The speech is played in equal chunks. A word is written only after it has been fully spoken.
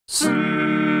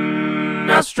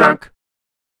SNESdrunk.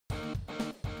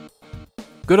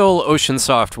 Good old Ocean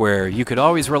Software. You could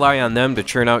always rely on them to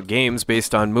churn out games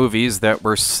based on movies that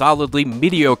were solidly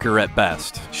mediocre at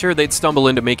best. Sure, they'd stumble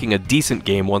into making a decent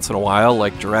game once in a while,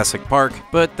 like Jurassic Park,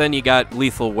 but then you got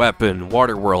Lethal Weapon,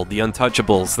 Waterworld, The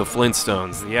Untouchables, The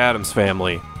Flintstones, The Addams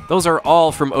Family. Those are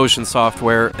all from Ocean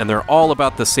Software, and they're all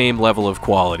about the same level of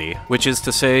quality, which is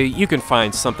to say, you can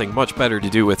find something much better to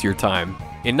do with your time.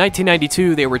 In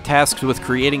 1992, they were tasked with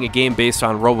creating a game based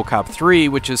on Robocop 3,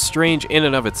 which is strange in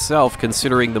and of itself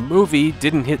considering the movie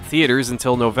didn't hit theaters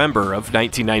until November of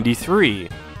 1993.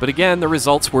 But again, the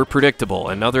results were predictable,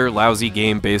 another lousy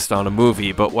game based on a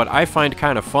movie, but what I find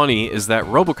kind of funny is that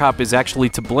Robocop is actually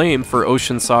to blame for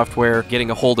Ocean Software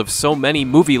getting a hold of so many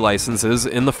movie licenses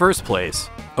in the first place.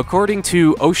 According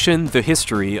to Ocean: The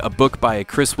History, a book by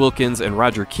Chris Wilkins and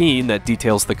Roger Keane that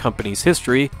details the company's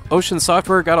history, Ocean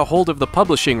Software got a hold of the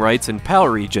publishing rights in PAL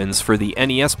regions for the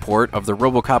NES port of the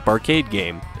Robocop arcade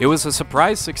game. It was a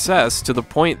surprise success to the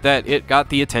point that it got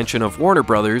the attention of Warner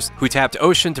Brothers, who tapped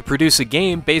Ocean to produce a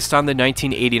game based on the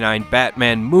 1989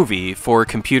 Batman movie for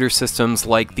computer systems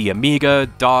like the Amiga,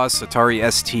 DOS, Atari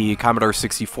ST, Commodore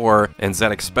 64, and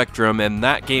ZX Spectrum, and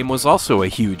that game was also a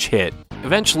huge hit.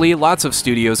 Eventually, lots of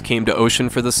studios came to Ocean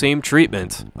for the same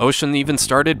treatment. Ocean even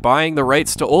started buying the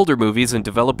rights to older movies and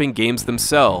developing games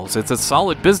themselves. It's a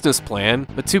solid business plan,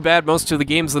 but too bad most of the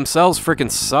games themselves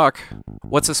frickin' suck.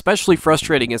 What's especially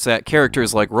frustrating is that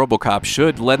characters like Robocop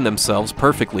should lend themselves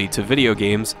perfectly to video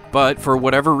games, but for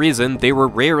whatever reason, they were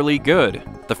rarely good.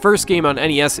 The first game on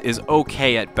NES is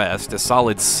okay at best, a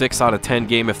solid 6 out of 10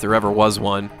 game if there ever was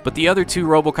one, but the other two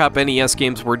Robocop NES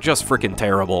games were just frickin'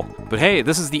 terrible. But hey,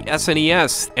 this is the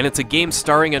SNES, and it's a game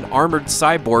starring an armored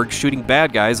cyborg shooting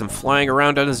bad guys and flying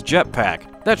around on his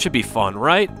jetpack. That should be fun,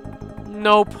 right?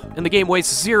 Nope. And the game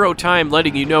wastes zero time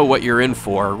letting you know what you're in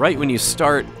for. Right when you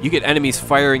start, you get enemies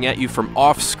firing at you from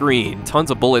off-screen,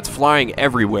 tons of bullets flying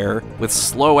everywhere, with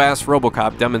slow-ass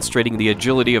Robocop demonstrating the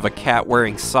agility of a cat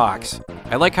wearing socks.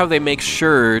 I like how they make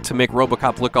sure to make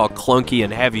Robocop look all clunky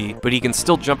and heavy, but he can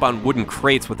still jump on wooden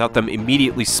crates without them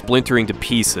immediately splintering to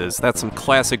pieces. That's some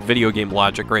classic video game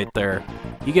logic right there.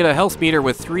 You get a health meter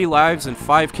with 3 lives and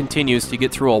 5 continues to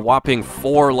get through a whopping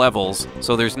 4 levels,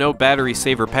 so there's no battery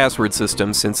saver password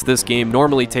system since this game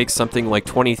normally takes something like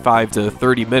 25 to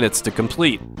 30 minutes to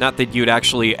complete. Not that you'd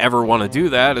actually ever want to do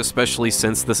that, especially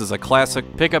since this is a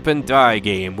classic pick up and die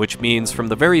game, which means from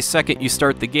the very second you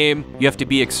start the game, you have to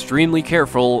be extremely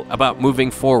careful about moving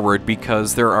forward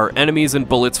because there are enemies and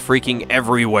bullets freaking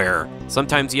everywhere.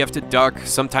 Sometimes you have to duck,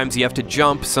 sometimes you have to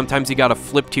jump, sometimes you gotta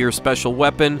flip to your special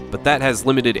weapon, but that has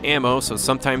limited ammo, so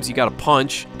sometimes you gotta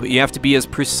punch, but you have to be as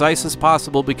precise as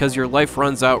possible because your life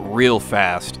runs out real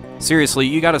fast. Seriously,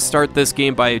 you gotta start this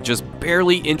game by just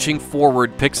barely inching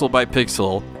forward pixel by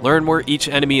pixel, learn where each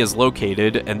enemy is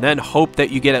located, and then hope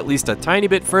that you get at least a tiny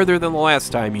bit further than the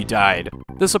last time you died.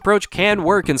 This approach can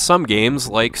work in some games,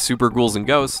 like Super Ghouls and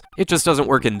Ghosts, it just doesn't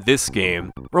work in this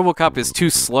game. Robocop is too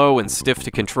slow and stiff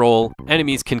to control,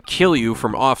 enemies can kill you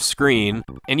from off-screen,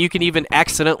 and you can even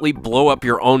accidentally blow up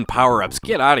your own power-ups.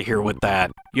 Get out of here with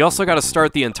that. You also gotta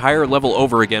start the entire level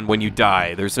over again when you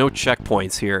die. There's no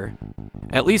checkpoints here.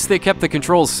 At least they kept the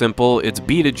controls simple. It's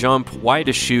B to jump, Y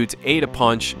to shoot, A to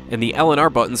punch, and the L and R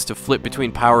buttons to flip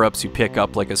between power-ups you pick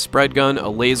up like a spread gun, a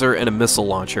laser, and a missile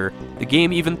launcher. The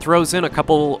game even throws in a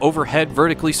couple overhead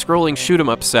vertically scrolling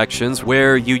shoot-'em-up sections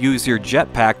where you use your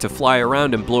jetpack to fly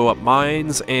around and blow up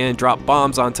mines and drop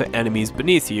bombs onto enemies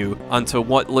beneath you, onto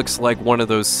what looks like one of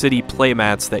those city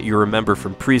playmats that you remember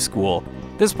from preschool.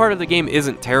 This part of the game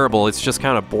isn't terrible, it's just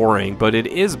kind of boring, but it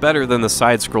is better than the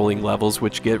side-scrolling levels,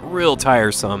 which get real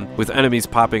tiresome, with enemies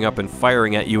popping up and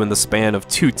firing at you in the span of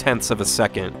 0.2 of a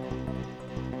second.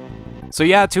 So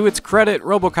yeah, to its credit,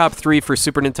 Robocop 3 for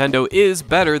Super Nintendo is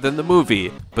better than the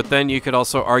movie, but then you could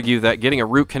also argue that getting a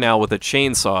root canal with a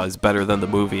chainsaw is better than the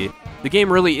movie. The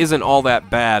game really isn't all that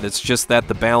bad, it's just that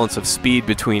the balance of speed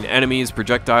between enemies,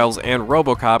 projectiles, and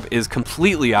Robocop is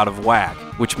completely out of whack,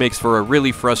 which makes for a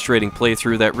really frustrating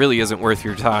playthrough that really isn't worth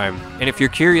your time. And if you're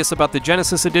curious about the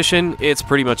Genesis Edition, it's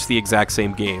pretty much the exact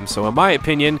same game, so in my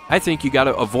opinion, I think you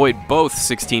gotta avoid both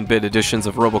 16-bit editions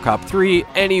of Robocop 3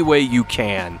 any way you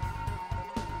can.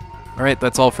 Alright,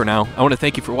 that's all for now. I want to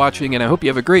thank you for watching, and I hope you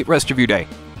have a great rest of your day.